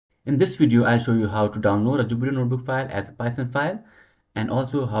In this video, I'll show you how to download a Jupyter Notebook file as a Python file and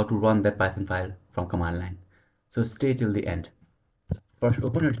also how to run that Python file from command line. So stay till the end. First,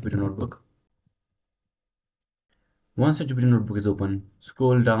 open your Jupyter Notebook. Once the Jupyter Notebook is open,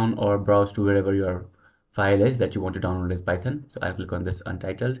 scroll down or browse to wherever your file is that you want to download as Python. So I'll click on this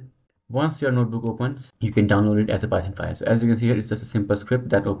untitled. Once your notebook opens, you can download it as a Python file. So as you can see here, it's just a simple script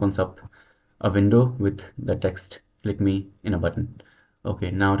that opens up a window with the text "click me" in a button.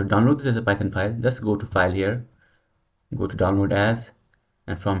 Okay, now to download this as a Python file, just go to File here, go to Download As,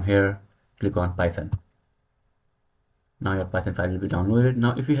 and from here click on Python. Now your Python file will be downloaded.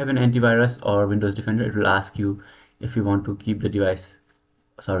 Now if you have an antivirus or Windows Defender, it will ask you if you want to keep the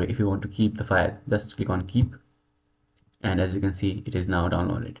if you want to keep the file. Just click on Keep, and as you can see, it is now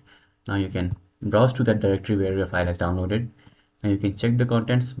downloaded. Now you can browse to that directory where your file has downloaded. Now you can check the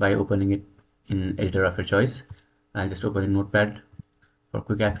contents by opening it in editor of your choice. I'll just open in Notepad for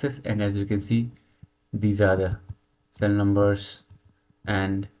quick access, and as you can see, these are the cell numbers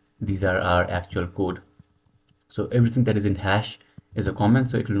and these are our actual code. So everything that is in hash is a comment,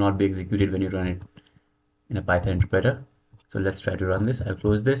 so it will not be executed when you run it in a Python interpreter. So let's try to run this. I'll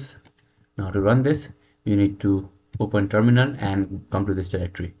close this. Now to run this, you need to open terminal and come to this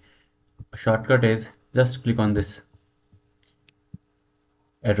directory. A shortcut is just click on this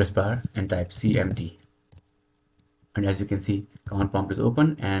address bar and type cmd. And as you can see, command prompt is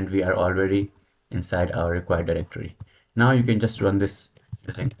open and we are already inside our required directory. Now you can just run this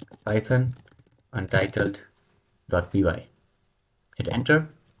using python untitled.py. Hit enter,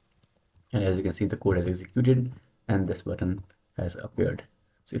 and as you can see, the code has executed and this button has appeared.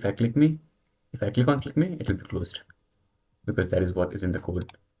 So if I click on click me, it will be closed because that is what is in the code.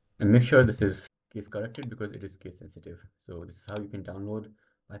 And make sure this is case corrected because it is case sensitive. So this is how you can download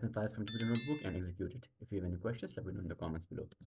Python files from Jupyter Notebook and execute it. If you have any questions, let me know in the comments below.